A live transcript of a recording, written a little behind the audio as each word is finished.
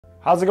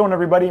How's it going,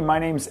 everybody? My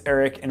name's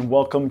Eric and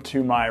welcome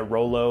to my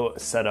Rollo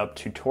setup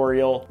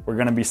tutorial. We're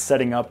gonna be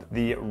setting up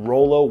the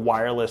Rollo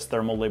Wireless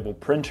Thermal Label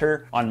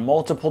Printer on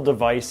multiple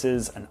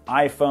devices, an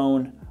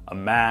iPhone, a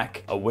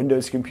Mac, a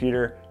Windows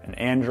computer, an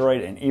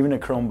Android, and even a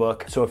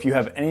Chromebook. So if you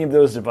have any of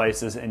those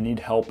devices and need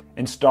help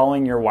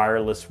installing your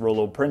wireless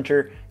Rollo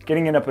printer,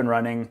 getting it up and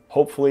running,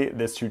 hopefully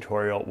this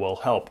tutorial will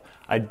help.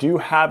 I do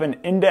have an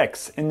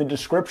index in the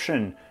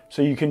description,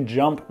 so you can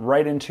jump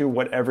right into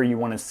whatever you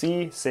want to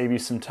see, save you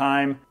some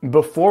time.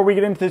 Before we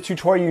get into the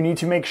tutorial, you need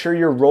to make sure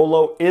your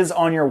Rollo is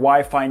on your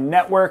Wi-Fi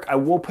network. I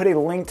will put a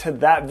link to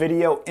that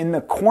video in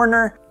the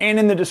corner and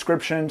in the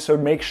description, so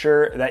make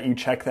sure that you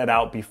check that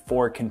out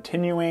before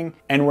continuing.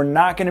 And we're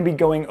not going to be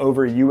going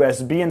over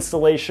USB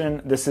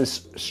installation. This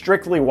is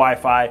strictly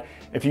Wi-Fi.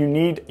 If you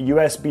need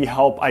USB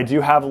help, I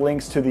do have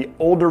links to the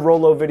older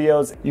Rollo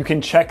videos. You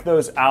can check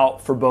those out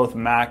for both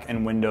Mac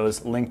and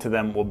Windows. Link to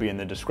them will be in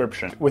the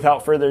description.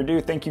 Without further ado,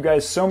 thank you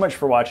guys so much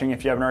for watching.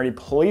 If you haven't already,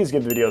 please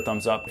give the video a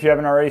thumbs up. If you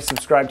haven't already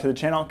subscribed to the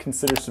channel,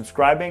 consider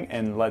subscribing,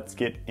 and let's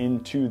get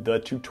into the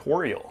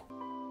tutorial.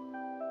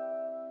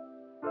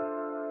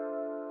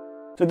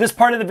 So this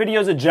part of the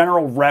video is a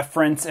general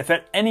reference. If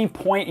at any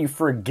point you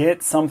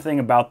forget something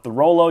about the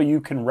Rollo,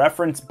 you can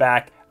reference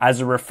back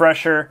as a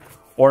refresher,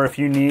 or if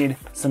you need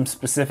some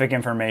specific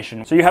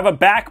information. So you have a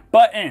back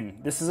button.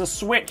 This is a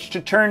switch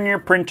to turn your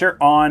printer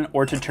on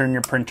or to turn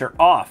your printer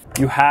off.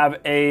 You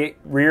have a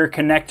rear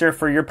connector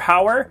for your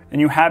power,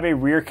 and you have a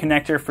rear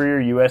connector for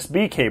your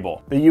USB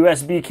cable. The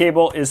USB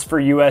cable is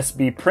for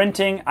USB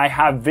printing. I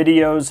have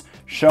videos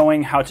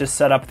showing how to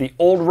set up the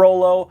old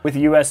Rollo with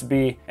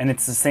USB, and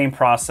it's the same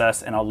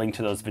process, and I'll link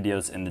to those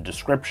videos in the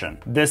description.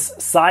 This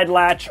side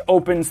latch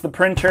opens the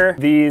printer.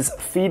 These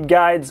feed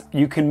guides,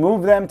 you can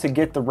move them to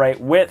get the right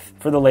width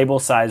for the label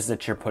size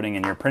that you're putting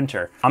in your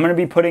printer. I'm gonna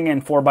be putting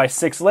in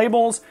 4x6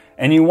 labels,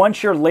 and you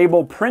want your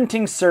label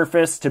printing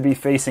surface to be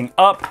facing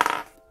up,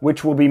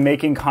 which will be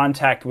making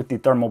contact with the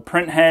thermal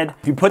print head.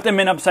 If you put them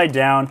in upside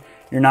down,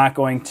 you're not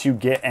going to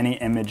get any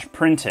image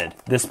printed.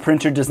 This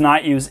printer does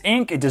not use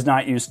ink, it does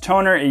not use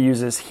toner, it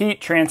uses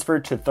heat transfer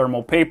to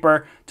thermal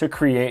paper to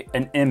create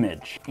an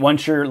image.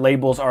 Once your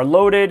labels are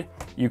loaded,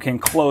 you can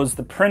close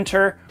the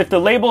printer. If the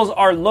labels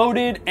are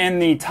loaded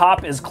and the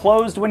top is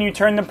closed when you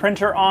turn the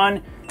printer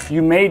on,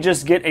 you may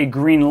just get a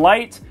green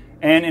light,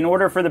 and in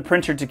order for the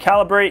printer to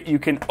calibrate, you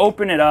can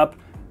open it up,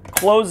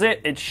 close it,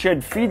 it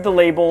should feed the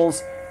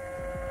labels,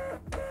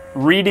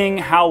 reading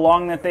how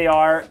long that they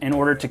are in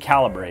order to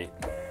calibrate.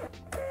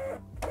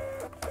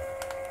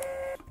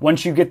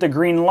 Once you get the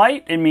green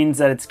light, it means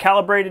that it's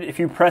calibrated. If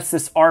you press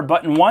this R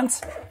button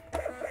once,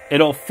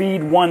 it'll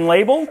feed one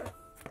label.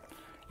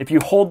 If you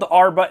hold the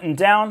R button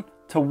down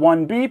to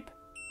one beep,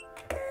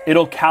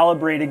 it'll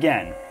calibrate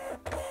again.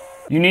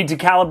 You need to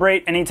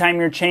calibrate anytime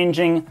you're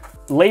changing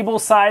label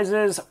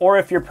sizes, or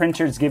if your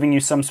printer is giving you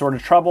some sort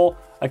of trouble,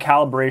 a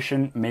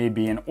calibration may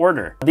be in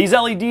order. These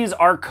LEDs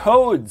are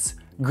codes.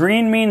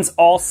 Green means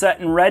all set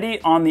and ready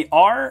on the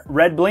R.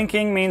 Red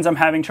blinking means I'm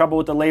having trouble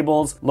with the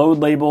labels. Load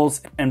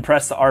labels and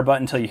press the R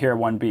button until you hear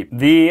one beep.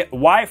 The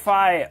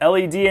Wi-Fi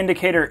LED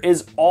indicator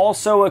is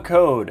also a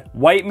code.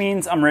 White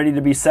means I'm ready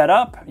to be set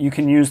up. You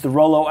can use the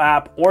Rollo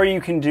app, or you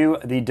can do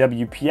the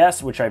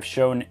WPS, which I've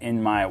shown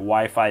in my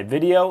Wi-Fi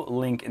video,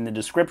 link in the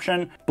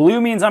description.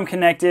 Blue means I'm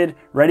connected,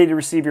 ready to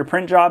receive your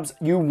print jobs.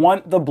 You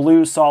want the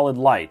blue solid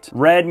light.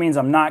 Red means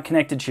I'm not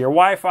connected to your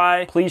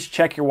Wi-Fi. Please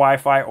check your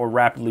Wi-Fi or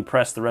rapidly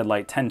press the red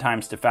light 10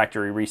 times to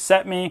factory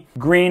reset me.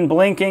 Green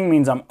blinking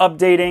means I'm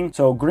updating.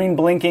 So green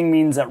blinking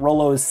means that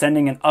Rollo is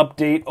sending an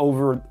update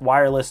over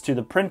wireless to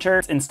the printer.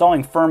 It's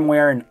installing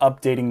firmware and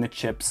updating the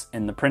chips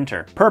in the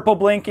printer. Purple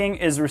blinking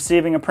is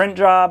receiving a print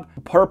job.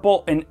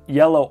 Purple and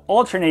yellow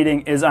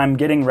alternating is I'm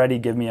getting ready,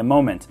 give me a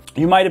moment.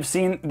 You might have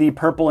seen the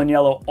purple and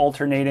yellow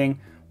alternating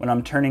when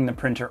I'm turning the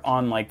printer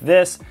on like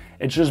this.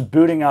 It's just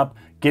booting up,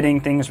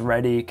 getting things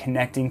ready,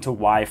 connecting to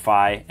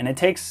Wi-Fi, and it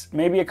takes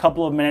maybe a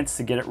couple of minutes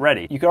to get it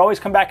ready. You could always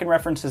come back and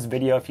reference this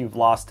video if you've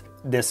lost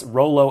this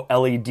Rollo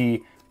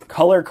LED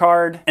color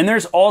card. And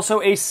there's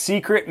also a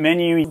secret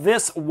menu.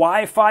 This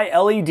Wi-Fi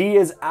LED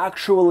is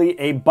actually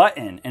a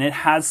button, and it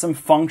has some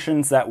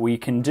functions that we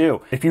can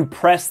do. If you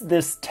press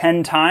this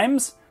 10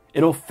 times,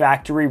 it'll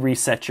factory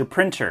reset your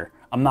printer.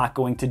 I'm not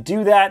going to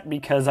do that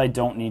because I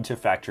don't need to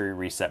factory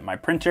reset my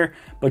printer,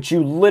 but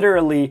you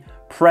literally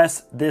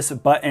press this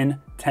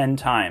button 10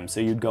 times.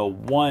 So you'd go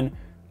 1,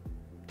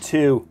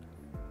 2,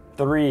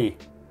 3,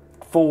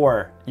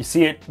 4. You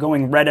see it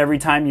going red every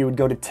time. You would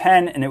go to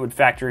 10 and it would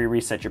factory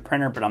reset your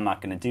printer, but I'm not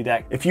going to do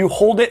that. If you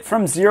hold it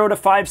from 0 to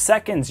 5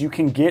 seconds, you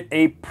can get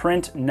a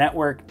print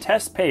network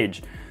test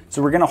page.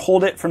 So we're going to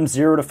hold it from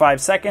 0 to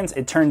 5 seconds.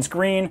 It turns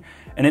green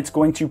and it's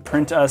going to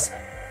print us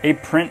a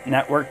print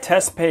network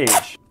test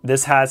page.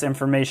 This has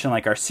information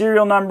like our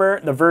serial number,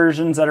 the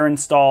versions that are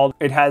installed.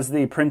 It has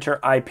the printer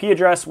IP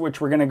address, which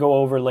we're gonna go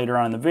over later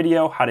on in the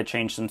video, how to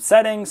change some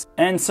settings,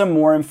 and some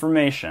more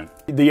information.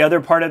 The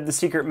other part of the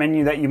secret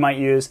menu that you might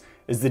use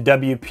is the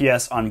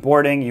WPS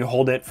onboarding. You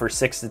hold it for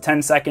 6 to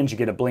 10 seconds, you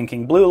get a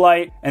blinking blue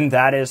light, and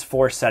that is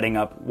for setting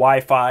up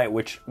Wi-Fi,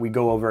 which we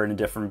go over in a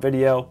different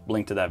video.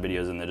 Link to that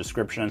video is in the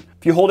description.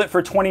 If you hold it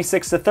for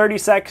 26 to 30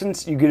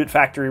 seconds, you get it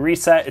factory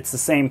reset. It's the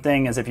same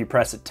thing as if you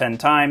press it 10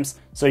 times,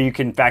 so you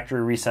can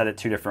factory reset it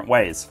 2 different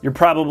ways. You're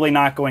probably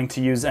not going to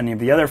use any of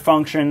the other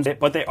functions,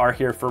 but they are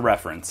here for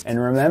reference. And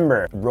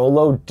remember,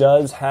 Rollo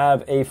does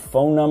have a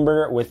phone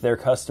number with their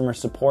customer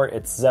support.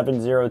 It's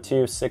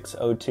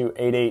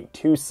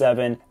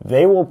 702-602-8827.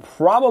 They will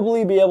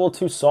probably be able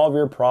to solve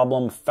your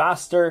problem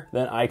faster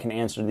than I can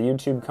answer the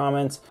YouTube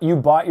comments. You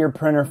bought your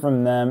printer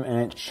from them,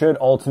 and it should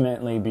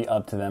ultimately be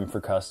up to them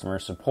for customer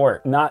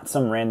support, not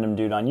some random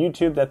dude on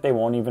YouTube that they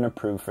won't even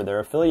approve for their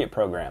affiliate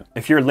program.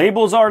 If your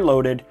labels are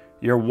loaded,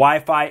 your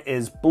Wi-Fi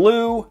is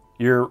blue,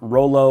 your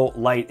Rollo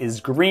light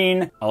is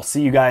green, I'll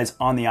see you guys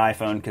on the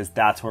iPhone because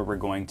that's where we're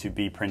going to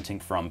be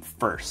printing from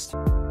first.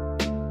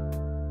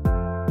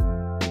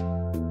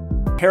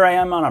 Here I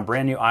am on a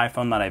brand new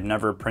iPhone that I've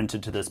never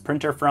printed to this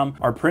printer from.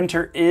 Our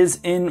printer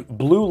is in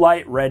blue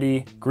light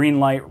ready,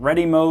 green light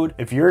ready mode.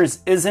 If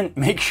yours isn't,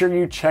 make sure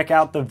you check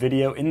out the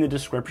video in the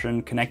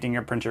description connecting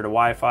your printer to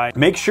Wi-Fi.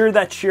 Make sure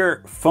that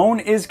your phone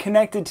is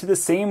connected to the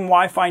same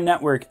Wi-Fi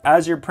network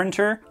as your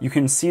printer. You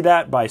can see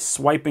that by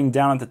swiping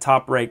down at the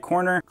top right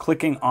corner,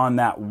 clicking on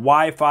that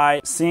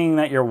Wi-Fi, seeing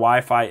that your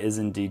Wi-Fi is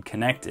indeed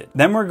connected.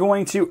 Then we're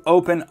going to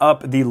open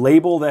up the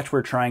label that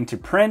we're trying to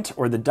print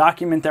or the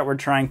document that we're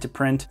trying to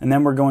print, and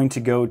then we're going to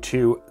go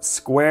to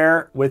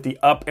square with the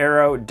up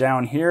arrow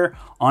down here.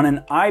 On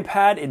an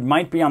iPad, it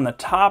might be on the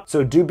top,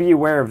 so do be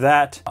aware of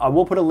that. I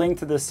will put a link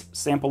to this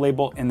sample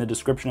label in the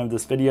description of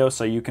this video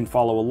so you can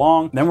follow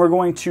along. Then we're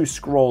going to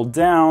scroll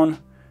down,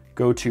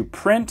 go to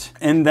print,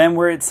 and then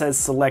where it says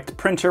select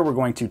printer, we're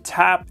going to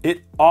tap.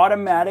 It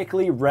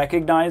automatically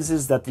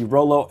recognizes that the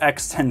Rollo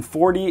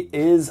X1040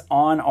 is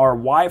on our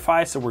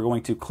Wi-Fi, so we're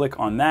going to click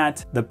on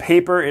that. The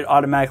paper it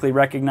automatically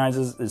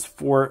recognizes is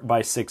 4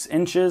 by 6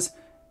 inches.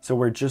 So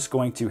we're just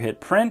going to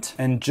hit print,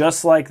 and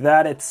just like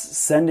that, it's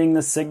sending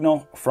the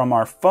signal from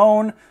our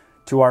phone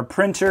to our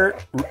printer.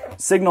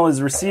 Signal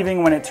is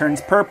receiving when it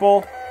turns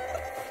purple,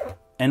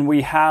 and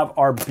we have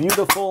our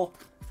beautiful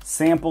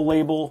sample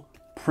label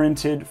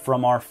printed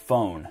from our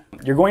phone.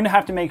 You're going to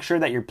have to make sure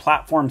that your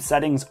platform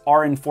settings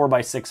are in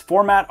 4:6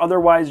 format,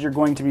 otherwise you're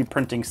going to be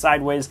printing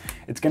sideways.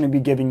 It's going to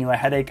be giving you a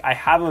headache. I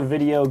have a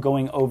video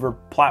going over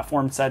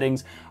platform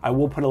settings. I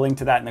will put a link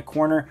to that in the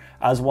corner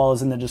as well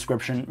as in the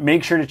description.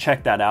 Make sure to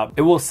check that out.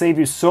 It will save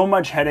you so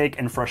much headache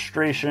and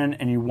frustration,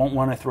 and you won't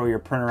want to throw your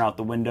printer out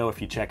the window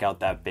if you check out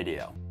that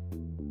video.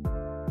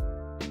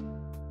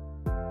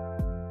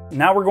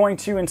 Now we're going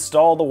to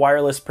install the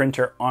wireless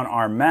printer on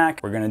our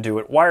Mac. We're gonna do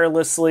it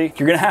wirelessly.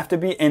 You're gonna have to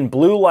be in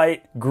blue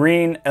light,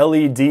 green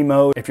LED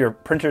mode. If your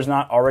printer's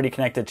not already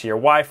connected to your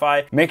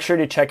Wi-Fi, make sure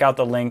to check out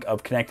the link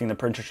of connecting the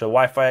printer to the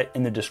Wi-Fi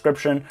in the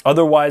description.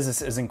 Otherwise,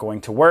 this isn't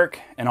going to work,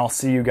 and I'll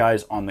see you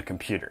guys on the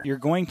computer. You're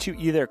going to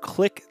either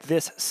click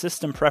this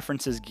system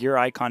preferences gear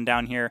icon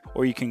down here,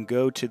 or you can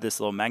go to this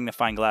little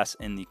magnifying glass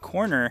in the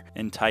corner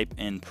and type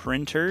in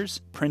printers.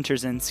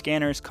 Printers and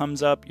scanners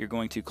comes up. You're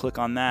going to click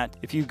on that.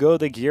 If you go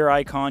the gear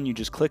icon, you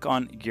just click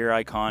on gear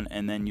icon,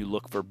 and then you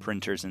look for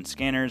printers and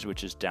scanners,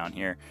 which is down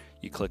here.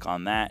 You click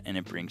on that and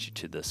it brings you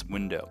to this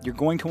window. You're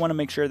going to want to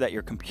make sure that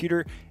your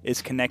computer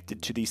is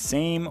connected to the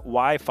same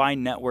Wi-Fi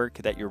network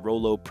that your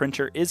Rollo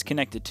printer is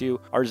connected to.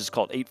 Ours is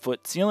called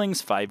 8-foot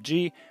ceilings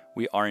 5G.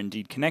 We are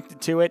indeed connected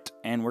to it,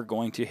 and we're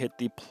going to hit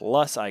the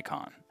plus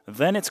icon.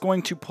 Then it's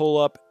going to pull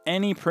up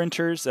any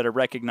printers that are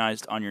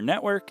recognized on your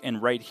network,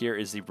 and right here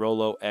is the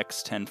Rollo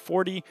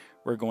X1040.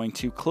 We're going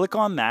to click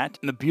on that.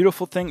 And the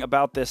beautiful thing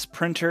about this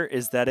printer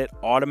is that it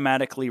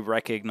automatically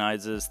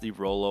recognizes the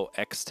Rollo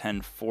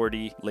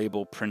X1040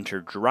 label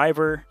printer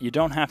driver. You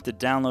don't have to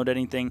download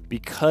anything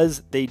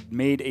because they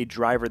made a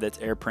driver that's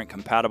AirPrint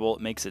compatible.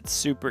 It makes it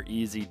super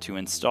easy to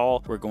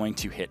install. We're going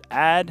to hit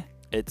add.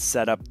 It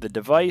set up the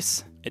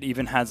device. It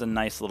even has a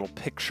nice little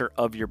picture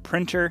of your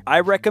printer. I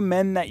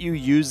recommend that you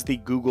use the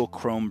Google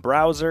Chrome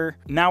browser.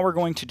 Now we're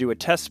going to do a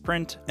test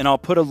print, and I'll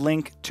put a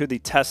link to the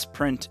test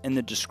print in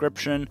the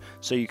description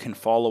so you can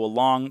follow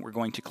along. We're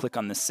going to click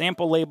on the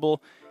sample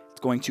label.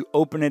 It's going to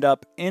open it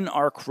up in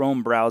our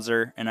Chrome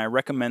browser, and I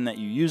recommend that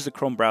you use the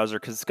Chrome browser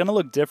because it's going to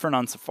look different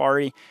on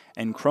Safari,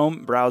 and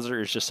Chrome browser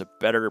is just a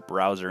better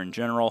browser in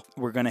general.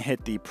 We're going to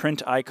hit the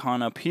print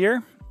icon up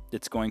here.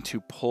 It's going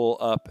to pull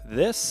up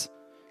this.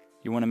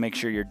 You want to make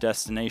sure your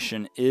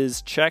destination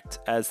is checked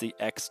as the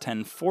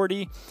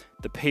X1040.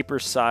 The paper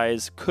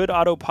size could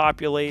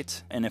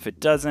auto-populate, and if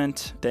it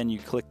doesn't, then you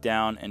click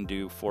down and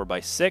do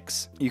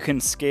 4:6. You can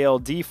scale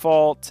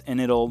default and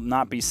it'll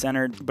not be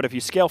centered, but if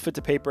you scale fit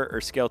to paper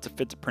or scale to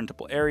fit to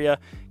printable area,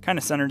 kind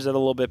of centers it a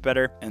little bit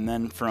better. And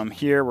then from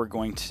here, we're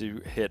going to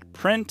hit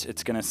print.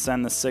 It's going to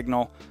send the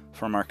signal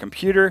from our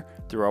computer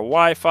through our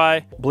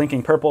Wi-Fi.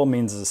 Blinking purple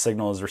means the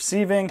signal is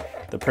receiving.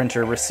 The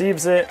printer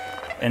receives it,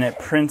 and it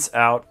prints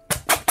out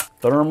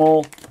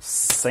thermal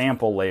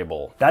sample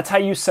label. That's how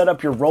you set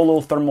up your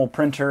Rollo thermal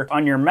printer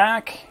on your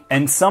Mac.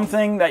 And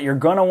something that you're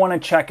gonna wanna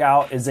check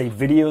out is a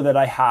video that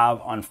I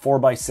have on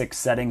 4x6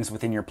 settings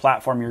within your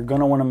platform. You're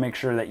gonna wanna make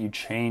sure that you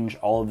change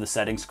all of the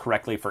settings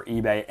correctly for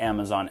eBay,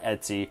 Amazon,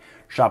 Etsy,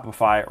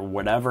 Shopify, or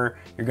whatever.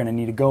 You're gonna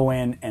need to go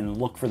in and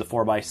look for the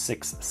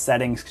 4x6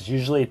 settings because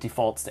usually it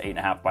defaults to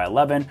 8.5 by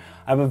 11.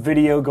 I have a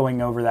video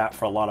going over that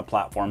for a lot of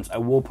platforms. I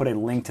will put a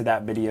link to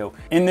that video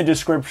in the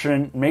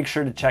description. Make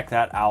sure to check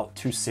that out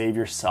to save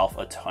yourself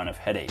a ton of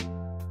headache.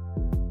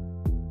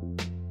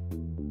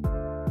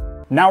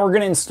 Now we're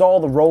gonna install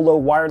the Rollo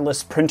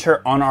wireless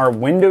printer on our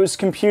Windows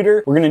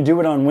computer. We're gonna do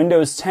it on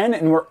Windows 10,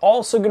 and we're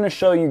also gonna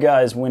show you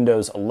guys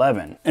Windows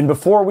 11. And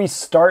before we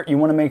start, you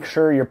wanna make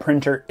sure your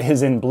printer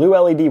is in blue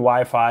LED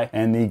Wi-Fi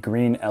and the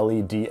green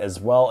LED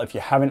as well. If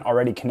you haven't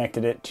already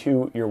connected it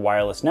to your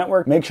wireless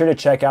network, make sure to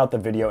check out the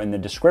video in the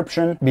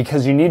description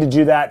because you need to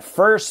do that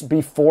first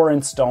before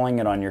installing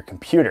it on your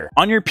computer.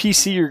 On your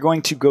PC, you're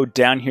going to go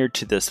down here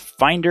to this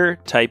Finder,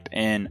 type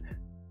in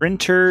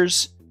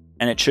printers,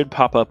 and it should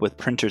pop up with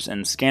printers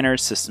and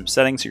scanners, system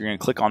settings. So you're going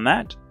to click on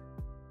that.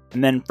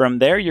 And then from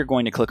there, you're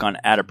going to click on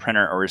add a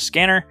printer or a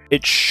scanner.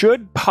 It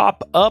should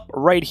pop up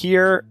right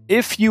here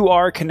if you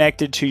are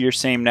connected to your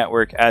same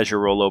network as your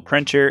Rollo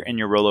printer and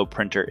your Rollo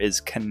printer is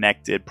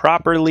connected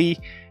properly.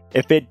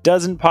 If it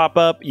doesn't pop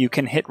up, you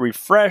can hit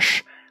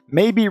refresh.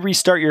 Maybe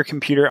restart your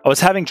computer. I was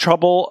having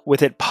trouble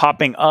with it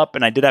popping up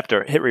and I did have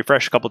to hit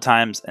refresh a couple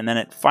times and then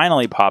it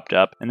finally popped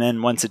up. And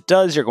then once it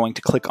does, you're going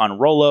to click on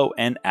Rollo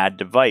and add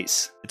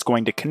device. It's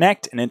going to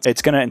connect and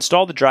it's going to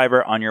install the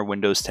driver on your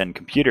Windows 10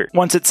 computer.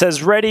 Once it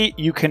says ready,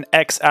 you can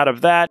X out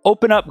of that.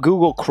 Open up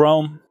Google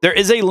Chrome. There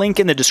is a link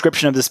in the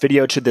description of this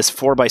video to this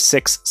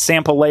 4x6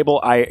 sample label.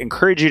 I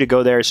encourage you to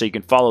go there so you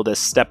can follow this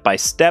step by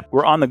step.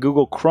 We're on the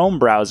Google Chrome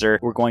browser.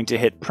 We're going to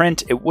hit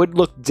print. It would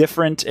look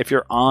different if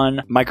you're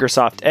on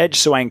Microsoft Edge,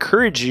 so I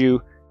encourage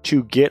you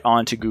to get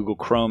onto Google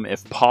Chrome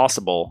if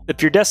possible.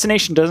 If your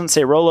destination doesn't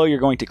say Rollo, you're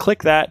going to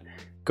click that.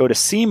 Go to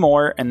see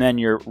more, and then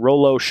your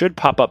Rollo should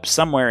pop up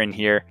somewhere in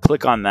here.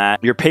 Click on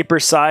that. Your paper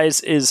size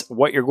is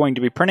what you're going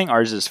to be printing.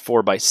 Ours is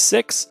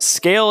 4x6.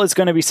 Scale is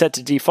going to be set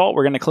to default.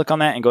 We're going to click on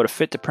that and go to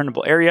fit to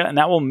printable area, and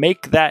that will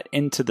make that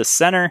into the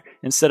center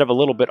instead of a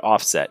little bit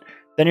offset.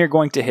 Then you're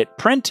going to hit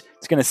print.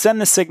 It's going to send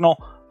the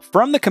signal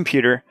from the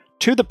computer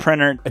to the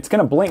printer. It's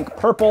going to blink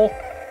purple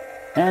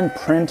and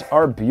print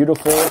our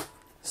beautiful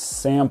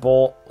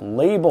sample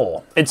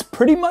label. It's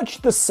pretty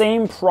much the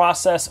same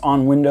process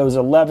on Windows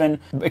 11,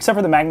 except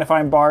for the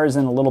magnifying bar is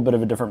in a little bit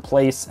of a different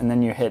place, and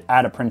then you hit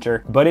add a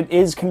printer, but it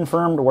is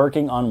confirmed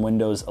working on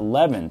Windows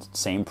 11,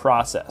 same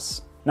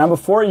process. Now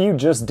before you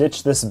just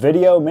ditch this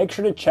video, make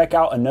sure to check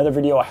out another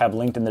video I have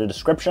linked in the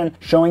description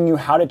showing you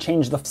how to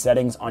change the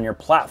settings on your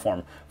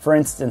platform. For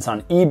instance,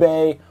 on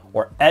eBay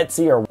or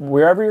Etsy or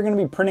wherever you're going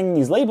to be printing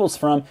these labels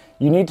from,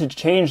 you need to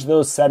change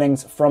those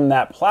settings from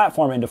that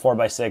platform into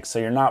 4x6 so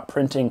you're not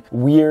printing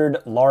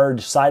weird,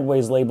 large,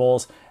 sideways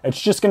labels.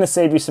 It's just going to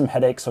save you some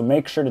headaches, so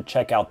make sure to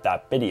check out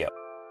that video.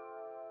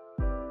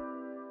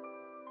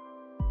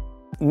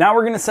 Now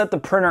we're going to set the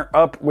printer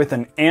up with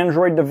an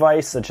Android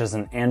device, such as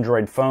an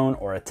Android phone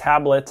or a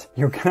tablet.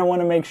 You're going to want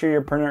to make sure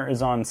your printer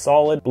is on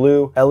solid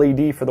blue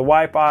LED for the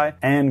Wi-Fi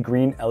and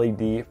green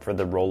LED for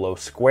the Rollo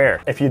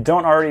Square. If you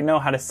don't already know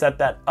how to set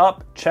that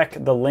up, check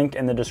the link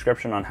in the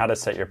description on how to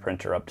set your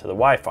printer up to the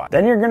Wi-Fi.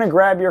 Then you're going to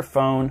grab your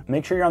phone,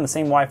 make sure you're on the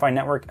same Wi-Fi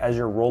network as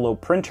your Rollo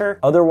printer,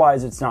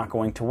 otherwise it's not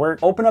going to work.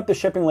 Open up the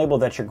shipping label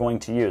that you're going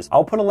to use.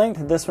 I'll put a link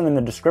to this one in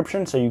the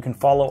description so you can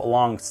follow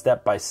along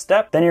step by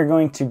step. Then you're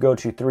going to go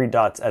to 3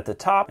 dots at the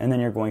top, and then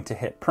you're going to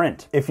hit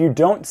print. If you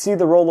don't see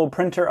the Rollo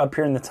printer up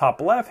here in the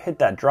top left, hit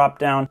that drop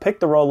down,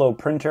 pick the Rollo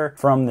printer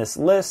from this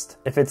list.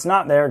 If it's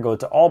not there, go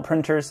to all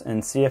printers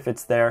and see if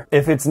it's there.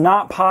 If it's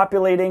not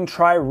populating,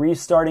 try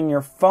restarting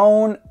your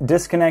phone,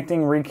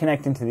 disconnecting,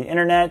 reconnecting to the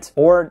internet,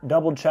 or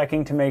double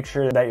checking to make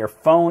sure that your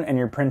phone and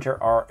your printer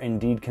are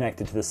indeed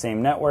connected to the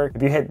same network.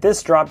 If you hit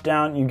this drop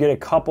down, you get a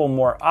couple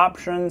more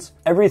options.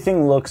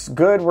 Everything looks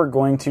good. We're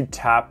going to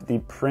tap the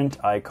print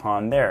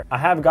icon there. I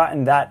have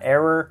gotten that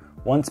error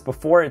once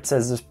before. It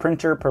says this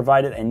printer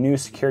provided a new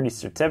security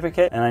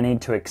certificate and I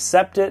need to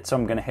accept it, so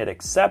I'm going to hit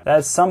accept. That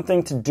has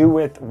something to do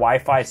with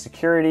Wi-Fi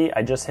security.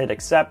 I just hit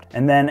accept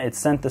and then it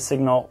sent the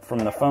signal from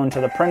the phone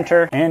to the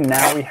printer, and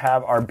now we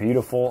have our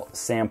beautiful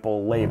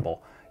sample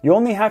label. You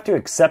only have to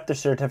accept the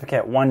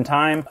certificate one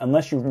time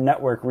unless you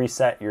network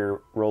reset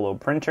your Rollo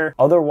printer.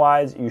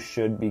 Otherwise, you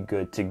should be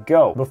good to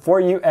go. Before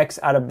you X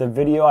out of the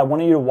video, I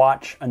want you to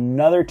watch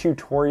another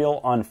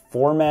tutorial on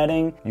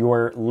formatting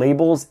your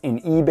labels in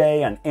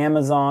eBay, on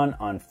Amazon,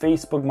 on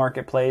Facebook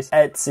Marketplace,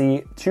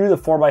 Etsy, to the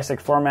 4x6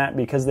 format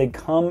because they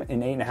come in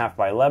 8.5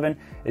 by 11.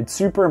 It's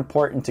super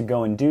important to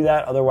go and do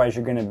that. Otherwise,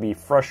 you're going to be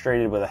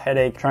frustrated with a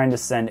headache trying to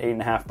send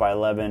 8.5 by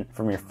 11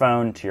 from your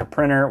phone to your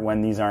printer when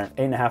these aren't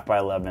 8.5 by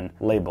 11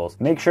 labels.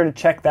 Make sure to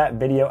check that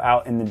video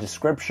out in the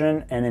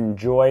description and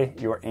enjoy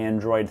your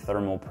Android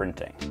thermal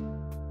printing.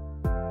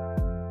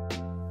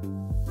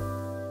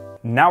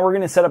 Now we're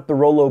going to set up the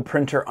Rollo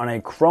printer on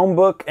a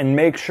Chromebook and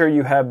make sure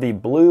you have the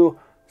blue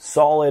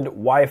solid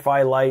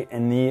Wi-Fi light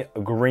and the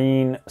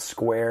green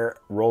square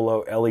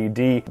Rollo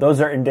LED.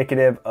 Those are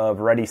indicative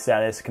of ready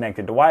status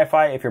connected to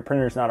Wi-Fi. If your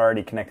printer is not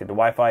already connected to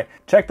Wi-Fi,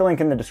 check the link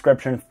in the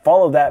description.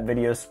 Follow that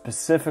video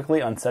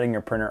specifically on setting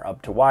your printer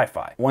up to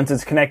Wi-Fi. Once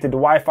it's connected to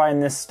Wi-Fi in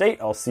this state,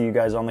 I'll see you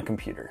guys on the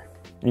computer.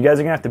 You guys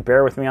are gonna have to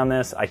bear with me on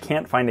this. I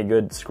can't find a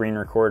good screen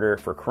recorder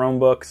for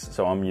Chromebooks,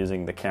 so I'm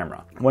using the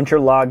camera. Once you're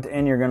logged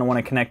in, you're gonna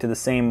wanna connect to the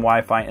same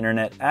Wi-Fi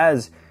internet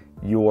as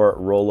your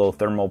Rollo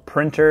thermal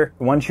printer.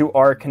 Once you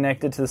are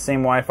connected to the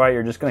same Wi-Fi,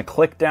 you're just gonna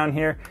click down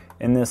here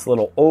in this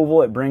little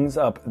oval. It brings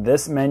up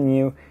this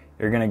menu.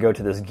 You're gonna go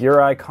to this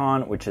gear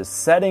icon, which is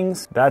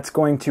settings. That's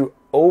going to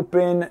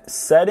open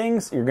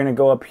settings. You're gonna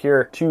go up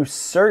here to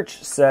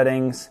search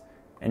settings,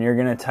 and you're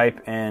gonna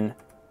type in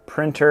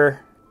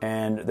printer,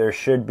 and there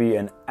should be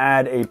an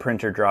add a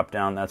printer drop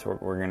down. That's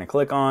what we're gonna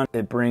click on.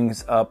 It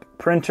brings up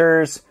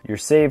printers, your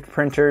saved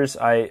printers.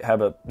 I have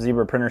a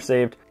Zebra printer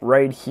saved.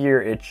 Right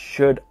here, it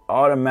should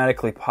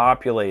automatically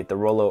populate the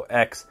Rollo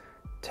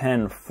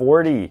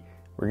X1040.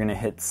 We're gonna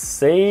hit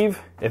save.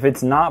 If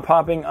it's not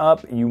popping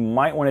up, you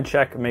might wanna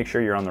check, make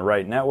sure you're on the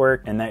right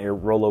network and that your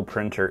Rollo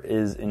printer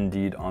is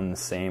indeed on the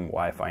same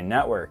Wi-Fi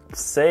network.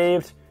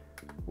 Saved.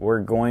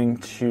 We're going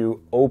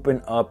to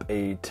open up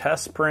a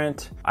test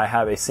print. I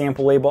have a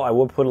sample label. I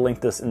will put a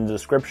link to this in the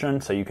description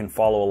so you can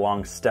follow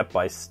along step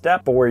by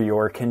step for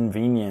your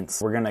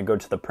convenience. We're gonna go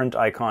to the print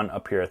icon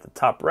up here at the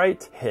top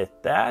right,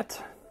 hit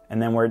that,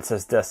 and then where it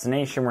says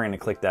destination, we're gonna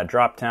click that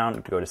drop down,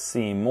 go to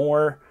see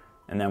more,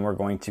 and then we're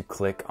going to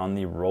click on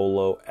the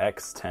Rollo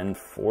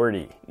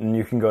X1040. And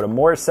you can go to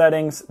more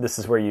settings. This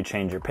is where you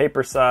change your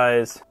paper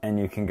size, and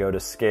you can go to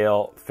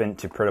scale, fit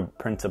to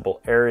printable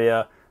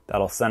area.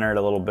 That'll center it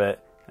a little bit.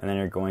 And then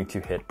you're going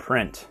to hit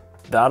print.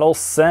 That'll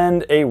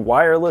send a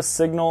wireless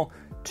signal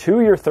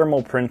to your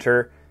thermal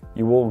printer.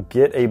 You will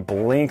get a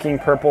blinking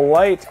purple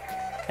light,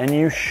 and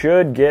you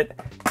should get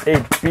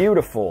a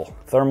beautiful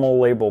thermal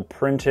label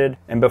printed.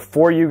 And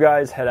before you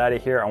guys head out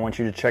of here, I want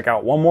you to check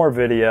out one more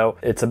video.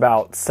 It's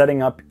about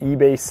setting up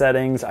eBay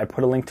settings. I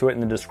put a link to it in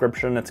the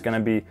description. It's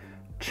gonna be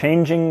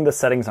changing the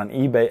settings on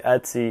eBay,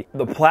 Etsy,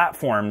 the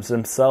platforms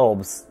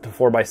themselves to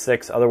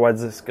 4x6,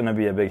 otherwise it's gonna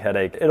be a big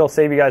headache. It'll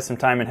save you guys some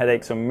time and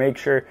headache, so make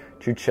sure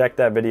to check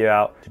that video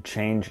out to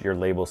change your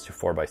labels to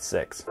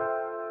 4x6.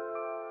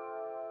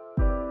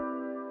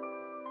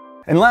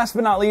 And last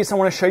but not least, I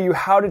want to show you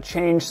how to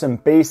change some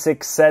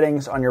basic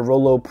settings on your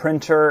Rollo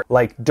printer,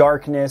 like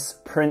darkness,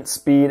 print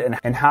speed,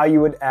 and how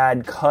you would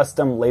add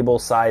custom label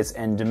size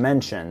and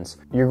dimensions.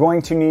 You're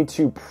going to need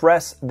to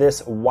press this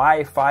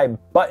Wi-Fi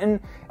button.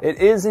 It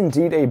is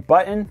indeed a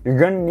button. You're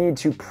going to need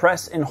to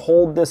press and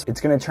hold this.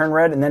 It's going to turn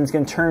red and then it's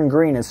going to turn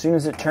green. As soon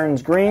as it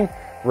turns green,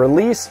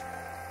 release,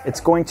 it's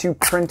going to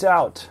print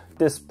out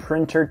this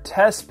printer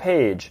test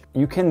page.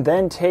 You can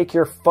then take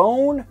your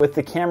phone with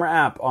the camera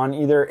app on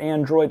either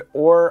Android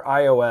or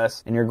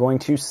iOS, and you're going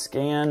to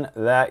scan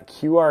that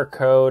QR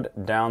code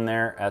down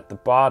there at the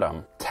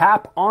bottom.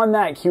 Tap on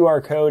that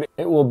QR code.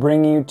 It will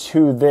bring you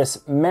to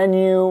this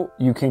menu.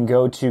 You can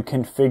go to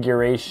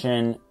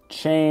configuration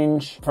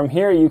change. From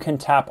here, you can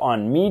tap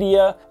on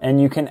media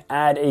and you can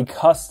add a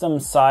custom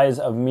size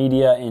of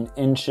media in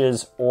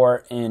inches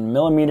or in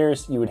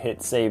millimeters. You would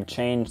hit save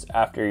change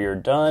after you're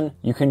done.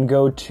 You can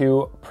go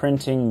to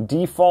printing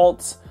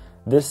defaults.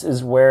 This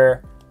is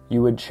where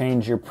you would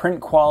change your print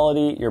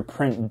quality, your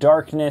print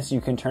darkness. You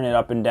can turn it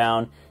up and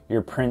down.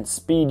 Your print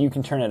speed, you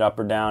can turn it up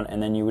or down,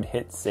 and then you would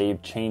hit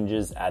save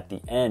changes at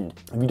the end.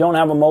 If you don't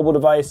have a mobile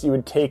device, you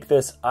would take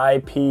this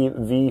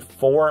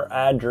IPv4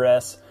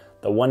 address,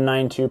 the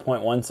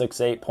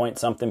 192.168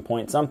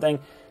 point something,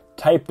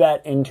 type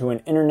that into an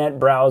internet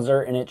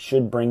browser and it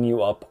should bring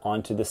you up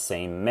onto the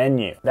same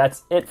menu.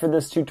 That's it for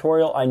this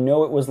tutorial. I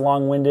know it was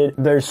long-winded.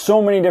 There's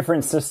so many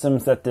different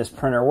systems that this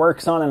printer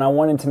works on, and I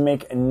wanted to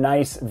make a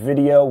nice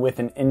video with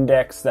an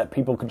index that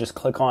people could just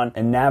click on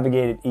and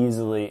navigate it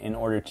easily in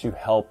order to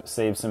help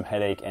save some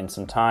headache and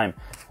some time.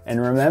 And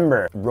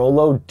remember,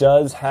 Rollo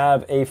does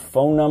have a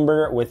phone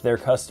number with their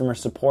customer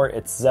support.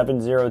 It's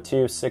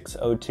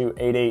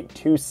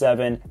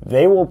 702-602-8827.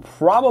 They will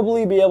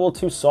probably be able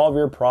to solve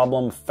your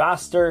problem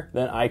faster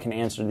than I can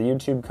answer the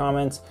YouTube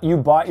comments. You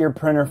bought your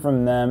printer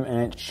from them, and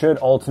it should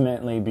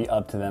ultimately be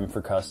up to them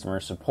for customer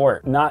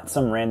support, not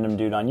some random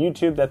dude on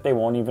YouTube that they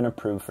won't even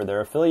approve for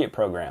their affiliate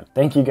program.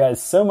 Thank you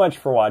guys so much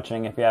for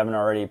watching. If you haven't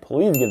already,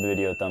 please give the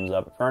video a thumbs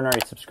up. If you aren't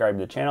already subscribed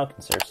to the channel,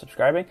 consider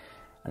subscribing.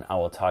 And I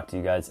will talk to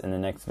you guys in the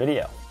next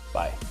video.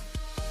 Bye.